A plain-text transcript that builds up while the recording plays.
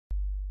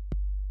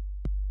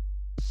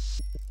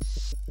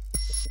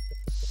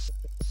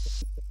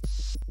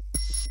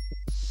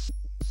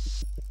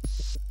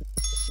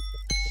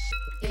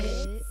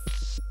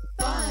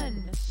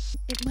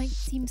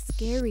seems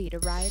scary to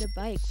ride a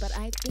bike, but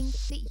I think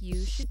that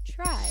you should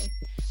try.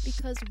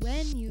 Because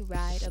when you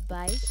ride a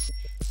bike,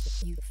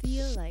 you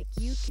feel like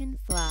you can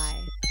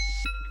fly.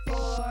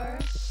 4.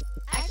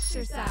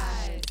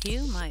 Exercise.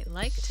 You might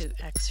like to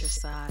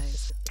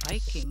exercise.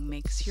 Biking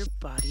makes your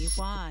body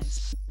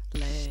wise.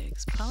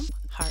 Legs pump,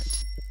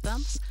 heart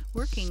thumps,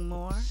 working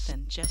more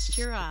than just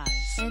your eyes.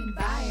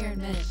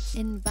 Environment.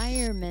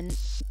 Environment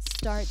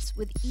starts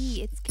with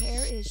E. Its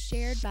care is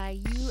shared by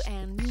you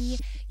and me.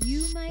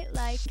 You might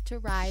like to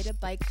ride a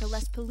bike for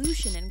less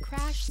pollution and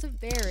crash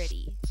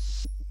severity.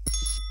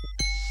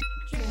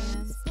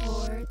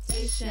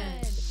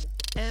 Transportation.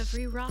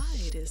 Every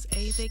ride is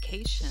a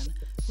vacation.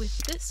 With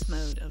this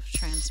mode of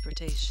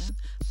transportation,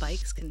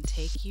 bikes can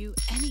take you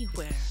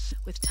anywhere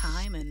with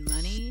time and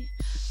money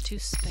to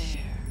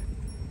spare.